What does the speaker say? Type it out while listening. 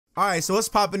Alright, so what's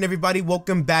poppin', everybody?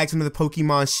 Welcome back to another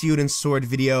Pokemon Shield and Sword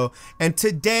video. And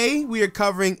today we are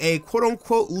covering a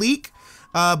quote-unquote leak,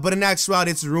 but in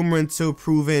actuality it's rumored until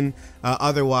proven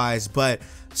otherwise. But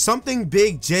something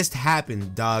big just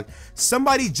happened, dog.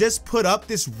 Somebody just put up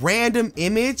this random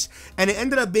image and it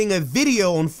ended up being a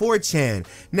video on 4chan.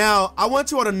 Now, I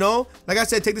want you all to know, like I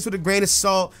said, take this with a grain of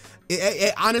salt.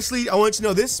 Honestly, I want you to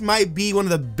know this might be one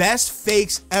of the best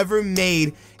fakes ever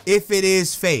made, if it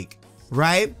is fake,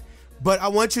 right? But I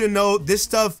want you to know this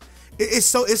stuff, it's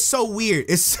so weird.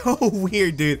 It's so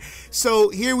weird, dude. So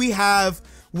here we have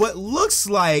what looks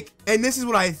like, and this is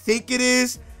what I think it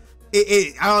is.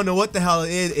 I don't know what the hell it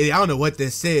is. I don't know what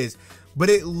this is, but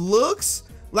it looks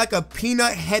like a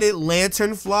peanut-headed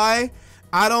lanternfly.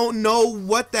 I don't know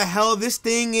what the hell this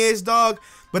thing is, dog.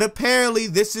 But apparently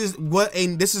this is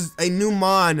a new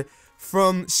mon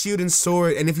from Shield and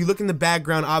Sword, and if you look in the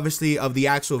background, obviously, of the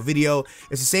actual video,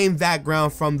 it's the same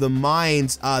background from the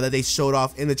mines that they showed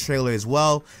off in the trailer as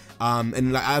well.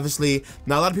 And obviously,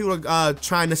 now a lot of people are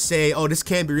trying to say, oh, this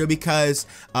can't be real because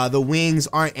the wings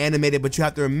aren't animated, but you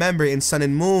have to remember, in Sun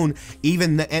and Moon,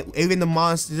 even the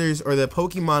monsters or the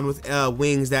Pokemon with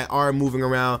wings that are moving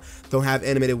around don't have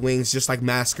animated wings, just like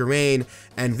Masquerain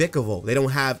and Vikavolt. They don't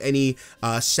have any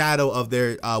shadow of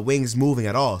their wings moving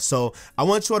at all. So I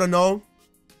want you all to know,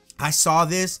 I saw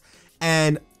this,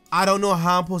 and I don't know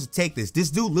how I'm supposed to take this.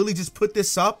 This dude literally just put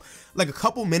this up like a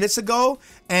couple minutes ago,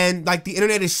 and like the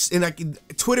internet is, and like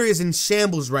Twitter is in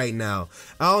shambles right now.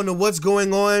 I don't know what's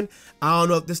going on. I don't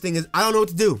know if this thing is, I don't know what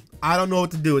to do. I don't know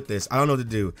what to do with this. I don't know what to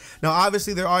do. Now,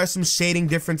 obviously, there are some shading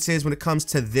differences when it comes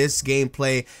to this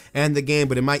gameplay and the game,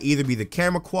 but it might either be the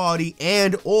camera quality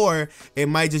or it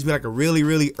might just be like a really,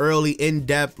 really early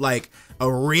in-depth, like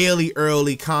a really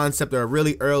early concept or a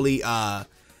really early, I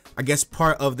guess,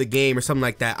 part of the game or something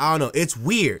like that. I don't know. It's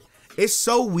weird. It's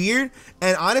so weird.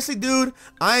 And honestly, dude,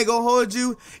 I ain't gonna hold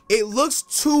you. It looks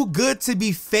too good to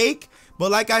be fake.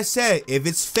 But like I said, if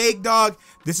it's fake, dog,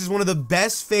 this is one of the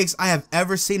best fakes I have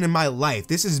ever seen in my life.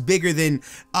 This is bigger than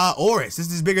Oris.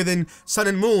 This is bigger than Sun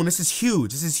and Moon. This is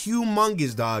huge. This is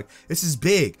humongous, dog. This is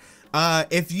big.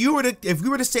 If we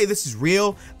were to say this is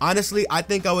real, honestly, I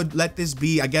think I would let this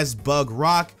be, I guess, Bug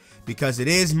Rock, because it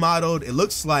is modeled. It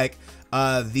looks like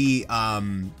the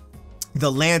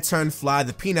lanternfly,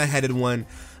 the peanut-headed one.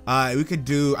 We could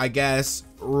do, I guess,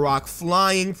 rock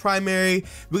flying primary.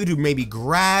 We could do maybe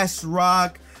grass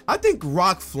rock. I think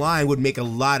rock flying would make a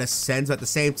lot of sense, but at the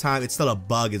same time, it's still a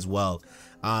bug as well.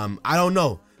 I don't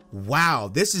know. Wow,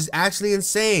 this is actually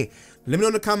insane. Let me know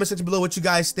in the comment section below what you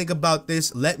guys think about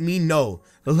this. Let me know.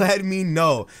 Let me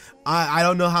know. I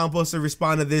don't know how I'm supposed to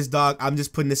respond to this, dog. I'm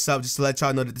just putting this up just to let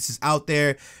y'all know that this is out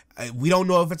there. We don't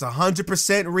know if it's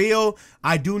 100% real.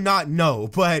 I do not know.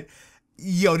 But,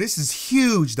 yo, this is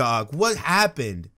huge, dog. What happened?